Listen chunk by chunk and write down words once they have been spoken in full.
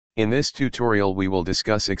In this tutorial we will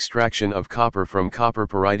discuss extraction of copper from copper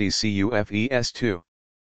pyrites CuFeS2.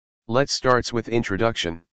 Let's start with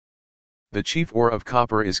introduction. The chief ore of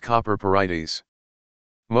copper is copper pyrites.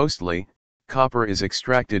 Mostly, copper is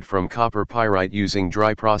extracted from copper pyrite using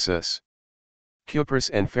dry process. Cuprous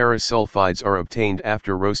and ferrous sulfides are obtained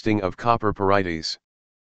after roasting of copper pyrites.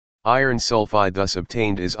 Iron sulfide thus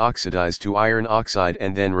obtained is oxidized to iron oxide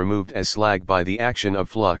and then removed as slag by the action of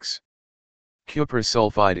flux. Cuprous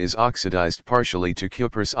sulfide is oxidized partially to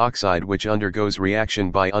cuprous oxide, which undergoes reaction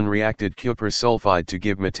by unreacted cuprous sulfide to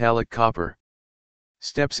give metallic copper.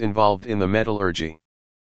 Steps involved in the metallurgy: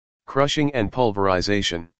 crushing and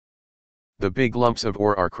pulverization. The big lumps of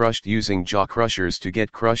ore are crushed using jaw crushers to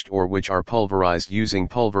get crushed ore, which are pulverized using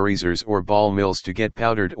pulverizers or ball mills to get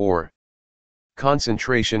powdered ore.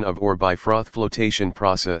 Concentration of ore by froth flotation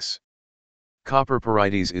process. Copper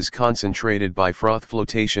pyrites is concentrated by froth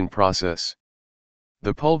flotation process.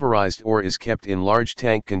 The pulverized ore is kept in large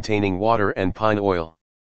tank containing water and pine oil.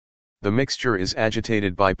 The mixture is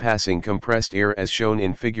agitated by passing compressed air as shown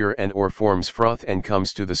in figure, and ore forms froth and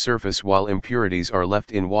comes to the surface while impurities are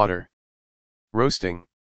left in water. Roasting.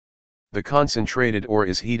 The concentrated ore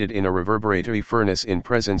is heated in a reverberatory furnace in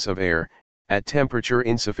presence of air, at temperature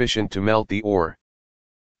insufficient to melt the ore.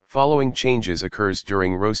 Following changes occurs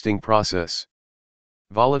during roasting process.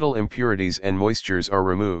 Volatile impurities and moistures are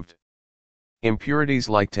removed. Impurities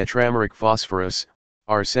like tetrameric phosphorus,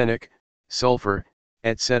 arsenic, sulfur,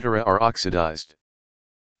 etc. are oxidized.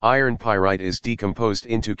 Iron pyrite is decomposed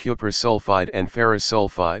into cuprous sulfide and ferrous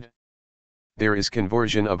sulfide. There is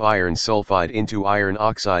conversion of iron sulfide into iron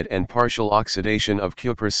oxide and partial oxidation of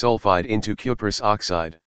cuprous sulfide into cuprous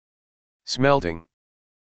oxide. Smelting.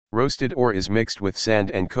 Roasted ore is mixed with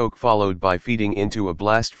sand and coke, followed by feeding into a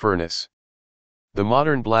blast furnace. The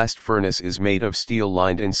modern blast furnace is made of steel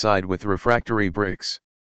lined inside with refractory bricks.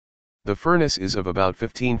 The furnace is of about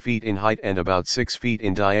 15 feet in height and about 6 feet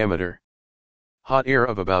in diameter. Hot air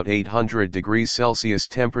of about 800 degrees Celsius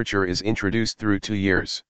temperature is introduced through 2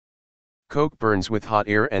 years. Coke burns with hot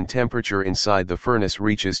air and temperature inside the furnace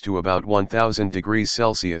reaches to about 1000 degrees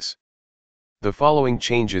Celsius. The following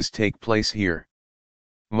changes take place here.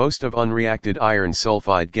 Most of unreacted iron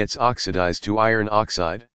sulfide gets oxidized to iron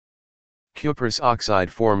oxide. Cuprous oxide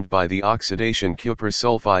formed by the oxidation cuprous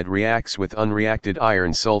sulfide reacts with unreacted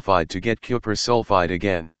iron sulfide to get cuprous sulfide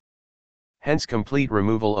again. Hence complete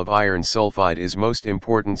removal of iron sulfide is most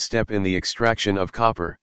important step in the extraction of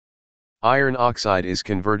copper. Iron oxide is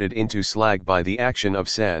converted into slag by the action of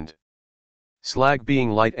sand. Slag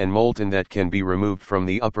being light and molten that can be removed from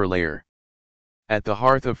the upper layer. At the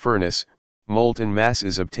hearth of furnace, molten mass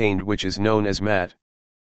is obtained, which is known as matte.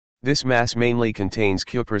 This mass mainly contains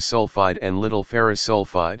cuprous sulfide and little ferrous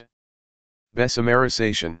sulfide.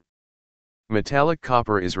 Besomerization. Metallic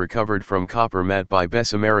copper is recovered from copper matte by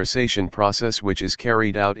besomerization process, which is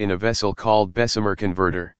carried out in a vessel called Bessemer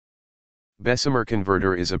converter. Bessemer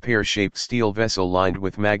converter is a pear-shaped steel vessel lined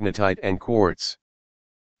with magnetite and quartz.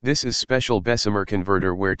 This is special Bessemer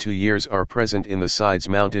converter where 2 gears are present in the sides,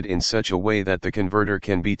 mounted in such a way that the converter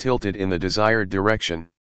can be tilted in the desired direction.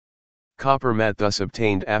 Copper matte thus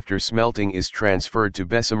obtained after smelting is transferred to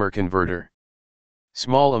Bessemer converter.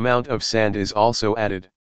 Small amount of sand is also added.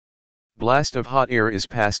 Blast of hot air is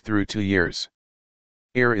passed through 2 gears.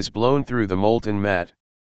 Air is blown through the molten matte.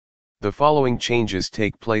 The following changes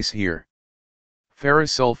take place here.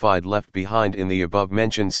 Ferrous sulfide left behind in the above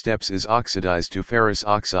mentioned steps is oxidized to ferrous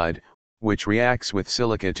oxide, which reacts with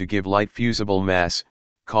silica to give light fusible mass,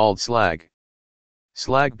 called slag.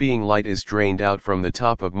 Slag being light is drained out from the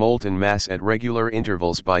top of molten mass at regular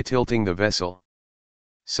intervals by tilting the vessel.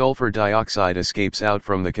 Sulfur dioxide escapes out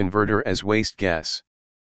from the converter as waste gas.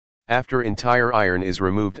 After entire iron is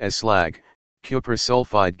removed as slag, cuprous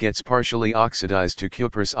sulfide gets partially oxidized to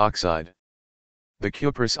cuprous oxide. The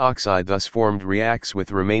cuprous oxide thus formed reacts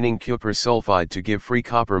with remaining cuprous sulfide to give free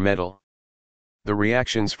copper metal. The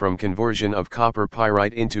reactions from conversion of copper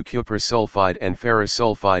pyrite into cuprous sulfide and ferrous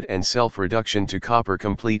sulfide and self-reduction to copper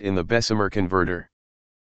complete in the Bessemer converter.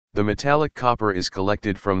 The metallic copper is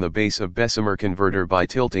collected from the base of Bessemer converter by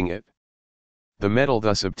tilting it. The metal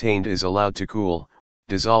thus obtained is allowed to cool.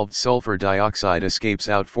 Dissolved sulfur dioxide escapes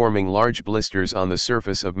out, forming large blisters on the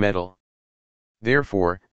surface of metal.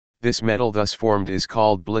 Therefore, this metal thus formed is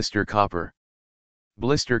called blister copper.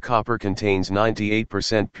 Blister copper contains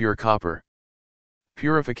 98% pure copper.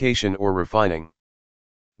 Purification or refining.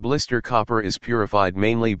 Blister copper is purified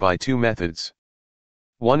mainly by 2 methods.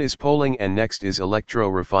 One is poling and next is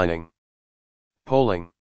electro-refining. Poling.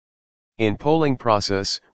 In poling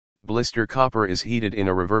process, blister copper is heated in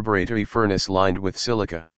a reverberatory furnace lined with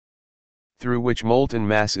silica. through which molten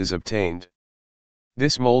mass is obtained.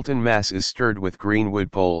 This molten mass is stirred with green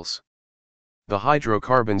wood poles. The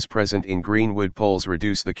hydrocarbons present in green wood poles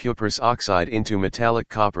reduce the cuprous oxide into metallic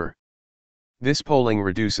copper. This poling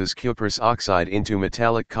reduces cuprous oxide into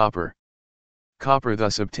metallic copper. Copper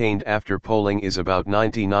thus obtained after poling is about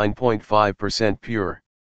 99.5% pure.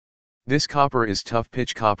 This copper is tough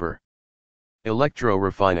pitch copper.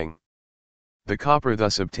 Electro-refining. The copper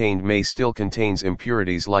thus obtained may still contains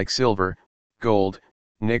impurities like silver, gold,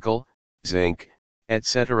 nickel, zinc,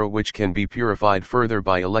 etc., which can be purified further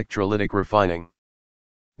by electrolytic refining.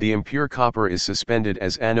 The impure copper is suspended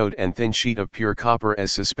as anode and thin sheet of pure copper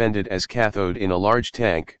is suspended as cathode in a large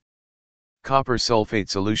tank. Copper sulfate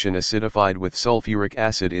solution acidified with sulfuric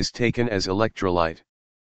acid is taken as electrolyte.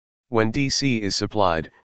 When DC is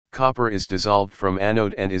supplied, copper is dissolved from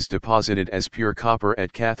anode and is deposited as pure copper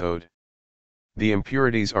at cathode. The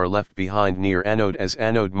impurities are left behind near anode as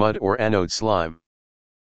anode mud or anode slime.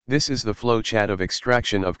 This is the flow chart of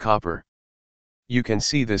extraction of copper. You can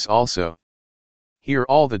see this also. Here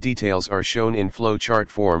all the details are shown in flow chart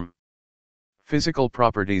form. Physical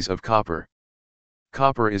properties of copper.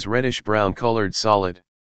 Copper is reddish-brown colored solid.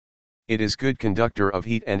 It is good conductor of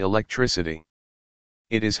heat and electricity.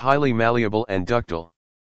 It is highly malleable and ductile.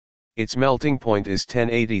 Its melting point is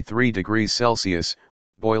 1083 degrees Celsius,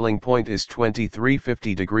 boiling point is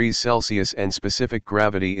 2350 degrees Celsius and specific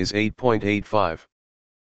gravity is 8.85.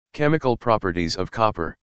 Chemical properties of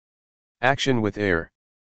copper. Action with air.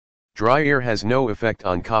 Dry air has no effect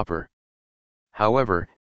on copper. However,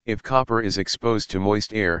 if copper is exposed to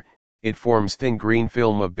moist air, it forms thin green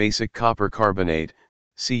film of basic copper carbonate,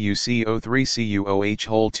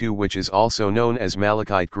 CuCO3CuOH2, which is also known as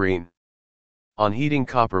malachite green. On heating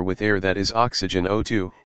copper with air, that is oxygen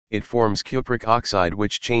O2, it forms cupric oxide,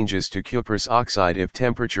 which changes to cuprous oxide if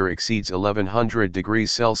temperature exceeds 1100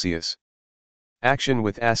 degrees Celsius. Action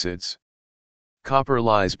with acids. Copper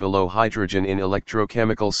lies below hydrogen in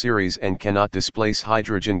electrochemical series and cannot displace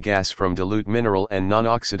hydrogen gas from dilute mineral and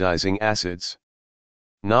non-oxidizing acids.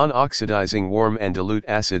 Non-oxidizing warm and dilute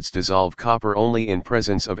acids dissolve copper only in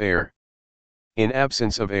presence of air. In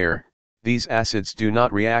absence of air, these acids do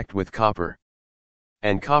not react with copper.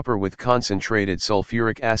 And copper with concentrated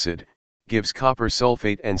sulfuric acid gives copper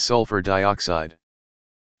sulfate and sulfur dioxide.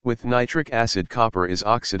 With nitric acid, copper is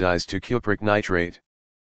oxidized to cupric nitrate.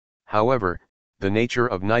 However, the nature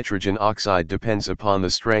of nitrogen oxide depends upon the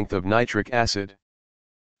strength of nitric acid.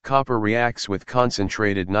 Copper reacts with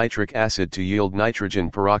concentrated nitric acid to yield nitrogen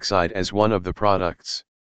peroxide as one of the products.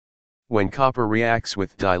 When copper reacts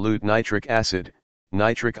with dilute nitric acid,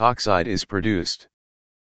 nitric oxide is produced.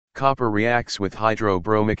 Copper reacts with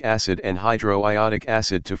hydrobromic acid and hydroiodic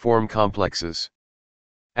acid to form complexes.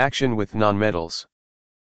 Action with nonmetals.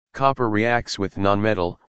 Copper reacts with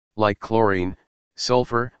nonmetal, like chlorine,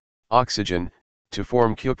 sulfur, oxygen, to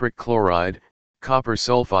form cupric chloride, copper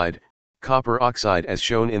sulfide, copper oxide as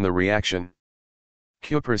shown in the reaction.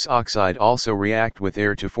 Cuprous oxide also react with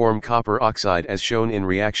air to form copper oxide as shown in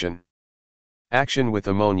reaction. Action with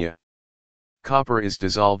ammonia. Copper is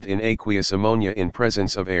dissolved in aqueous ammonia in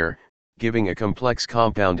presence of air, giving a complex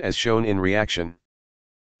compound as shown in reaction.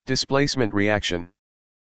 Displacement reaction.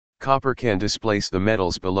 Copper can displace the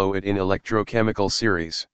metals below it in electrochemical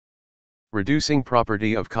series. Reducing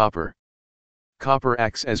property of copper. Copper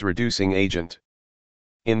acts as reducing agent.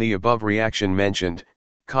 In the above reaction mentioned,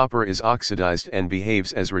 copper is oxidized and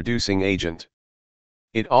behaves as reducing agent.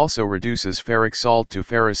 It also reduces ferric salt to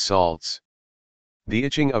ferrous salts. The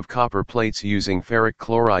etching of copper plates using ferric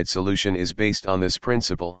chloride solution is based on this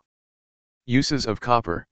principle. Uses of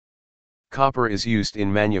copper. Copper is used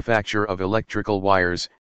in manufacture of electrical wires,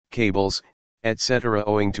 cables, etc.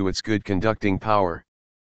 owing to its good conducting power.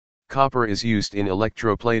 Copper is used in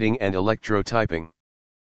electroplating and electrotyping.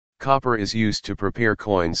 Copper is used to prepare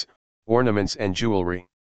coins, ornaments and jewelry.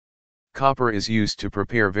 Copper is used to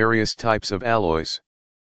prepare various types of alloys.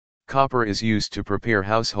 Copper is used to prepare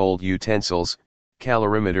household utensils,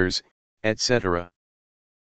 calorimeters, etc.